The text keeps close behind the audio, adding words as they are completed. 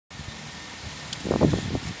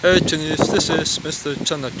Hey Junnies, this is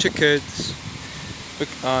MrJunnerChickens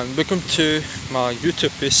and welcome to my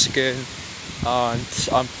YouTube base again. And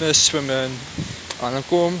I'm finished swimming and I'm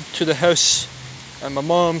going to the house and my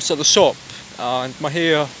mum's at the shop and I'm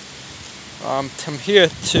here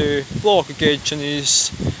to vlog again,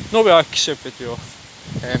 Junnies. No reaction video.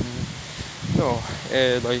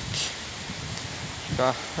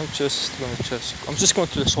 I'm just going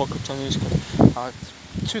to the soccer, Junnies.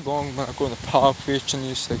 Too long when I go in the pathway,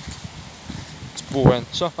 Junnies, like it's boring.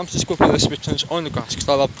 So I'm just going to this way, Junnies, on the grass because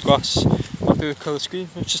I love the grass. My favourite colour scheme,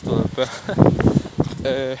 it's just a little bit.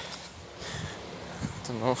 I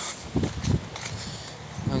don't know.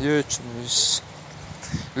 And yeah, Junnies,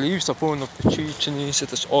 leaves are blowing up the tree, Junnies.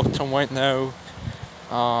 It is autumn right now,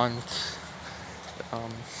 and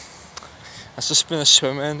I've just been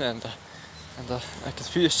swimming and I can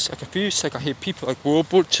feel like I hear people like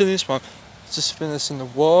rowboat, Junnies, man. Just finished in the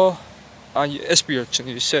water, and it's weird,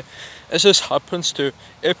 Junnies. It just happens to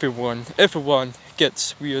everyone. Everyone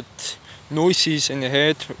gets weird noises in their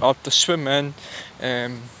head after swimming,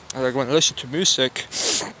 and like when I listen to music,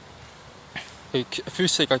 like it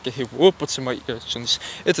feels like I can hear robots in my ears, Junnies.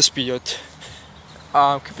 It is weird.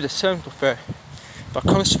 Could be the sound of it, but it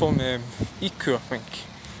comes from EQ, I think.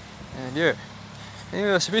 And yeah,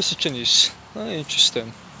 that's basic, Junnies. Very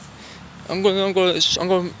interesting. I'm gonna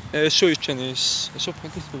show you, Junnies. It's so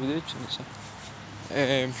pretty over there, Junnies.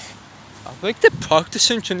 I like the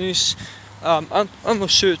practicing, Junnies. I'm not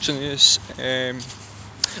sure, Junnies.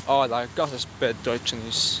 Oh, like got this bed, right,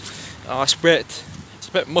 Junnies. It's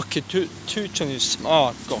a bit mucky too, Junnies.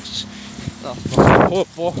 Oh gosh, that's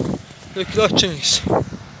horrible. Look at that, Junnies.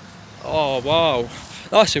 Oh wow,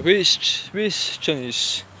 that's a waste,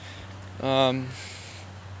 Junnies. Like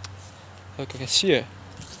I can see it.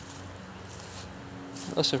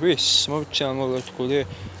 That's a waste. I'm not allowed to go there.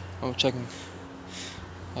 I'm checking.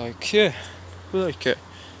 Like, yeah, we like it.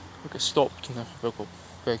 We get stopped in a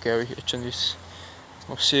big area here, Junnies. It's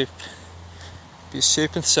not safe. Be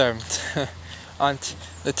safe and sound. And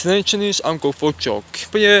tonight, Junnies, I'm going for a jog.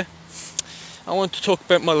 But yeah, I want to talk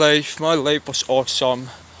about my life. My life was awesome.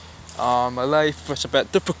 My life was a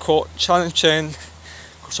bit difficult, challenging,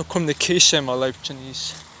 because of communication in my life,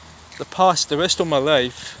 Junnies. The rest of my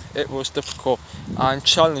life, it was difficult and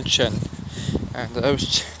challenging, and I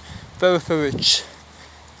was very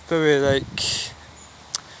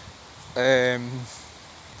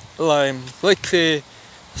likely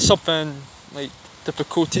something like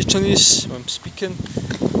difficulty, Junnies, when I'm speaking.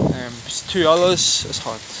 It's 2 hours, it's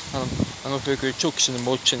hard. I'm not very good at jokes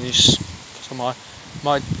anymore, Junnies. So my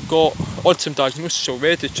got autism diagnosis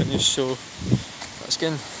already, Junnies, so that's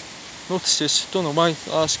getting notices. Don't know why.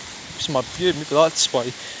 Ask my beard, maybe that's why,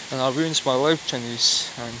 and that ruins my life, Junnies,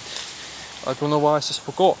 and I don't know why I just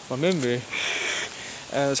forgot my memory.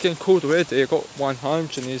 It's getting cold already. I got one hand,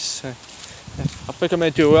 Junnies. I think I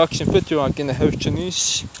might do a reaction video again in the house,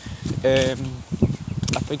 Junnies.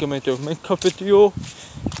 I think I might do a makeup video.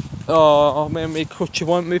 I might make what you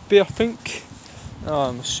want, maybe, I think.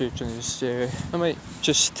 I'm not sure, Junnies. I might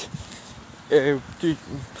just play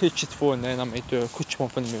it for, and then I might do a what you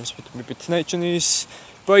want for the music video maybe tonight, Junnies.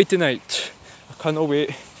 Friday night, I cannot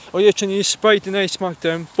wait. Oh yeah, Junnies, Friday night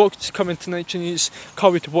SmackDown. Box is coming tonight, Junnies.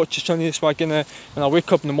 Can't wait to watch it, Junnies. So when I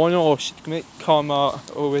wake up in the morning, or should make come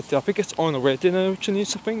already. I think it's on already now,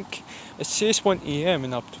 Junnies. I think it says 1 AM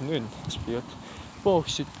in the afternoon. That's weird. Well, it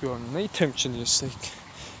should be on night time, Junnies. Like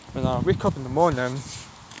when I wake up in the morning,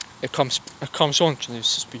 it comes on,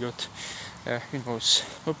 Junnies. It's weird. Who knows?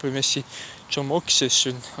 Hopefully we see John Moxley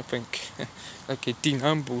soon. I think like a Dean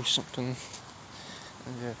Ambrose or something.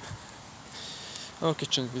 Yeah. Okay,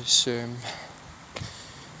 Junnies.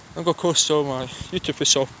 I'm going to close all my YouTube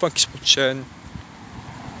video. Thanks for watching.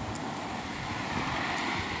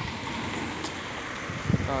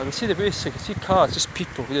 I see the basic, I see cars, just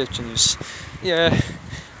people there, Junnies. Yeah,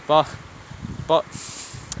 but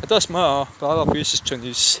it does matter. But I love races,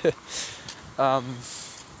 Junnies.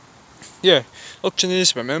 Yeah, look,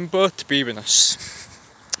 Junnies, remember to be with us.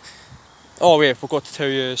 Oh yeah, I forgot to tell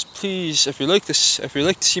you is, please, if you like to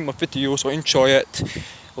see my videos or enjoy it,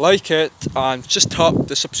 like it and just tap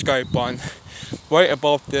the subscribe button right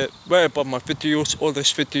above my videos or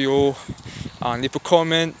this video, and leave a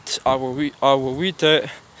comment. I will read it,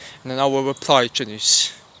 and then I will reply,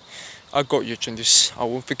 Junnies. I got you, Junnies. I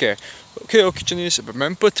won't forget. Okay, Junnies.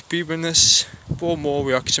 Remember to be with us for more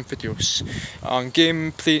reaction videos and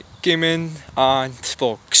gaming and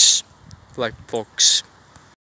vlogs, like vlogs.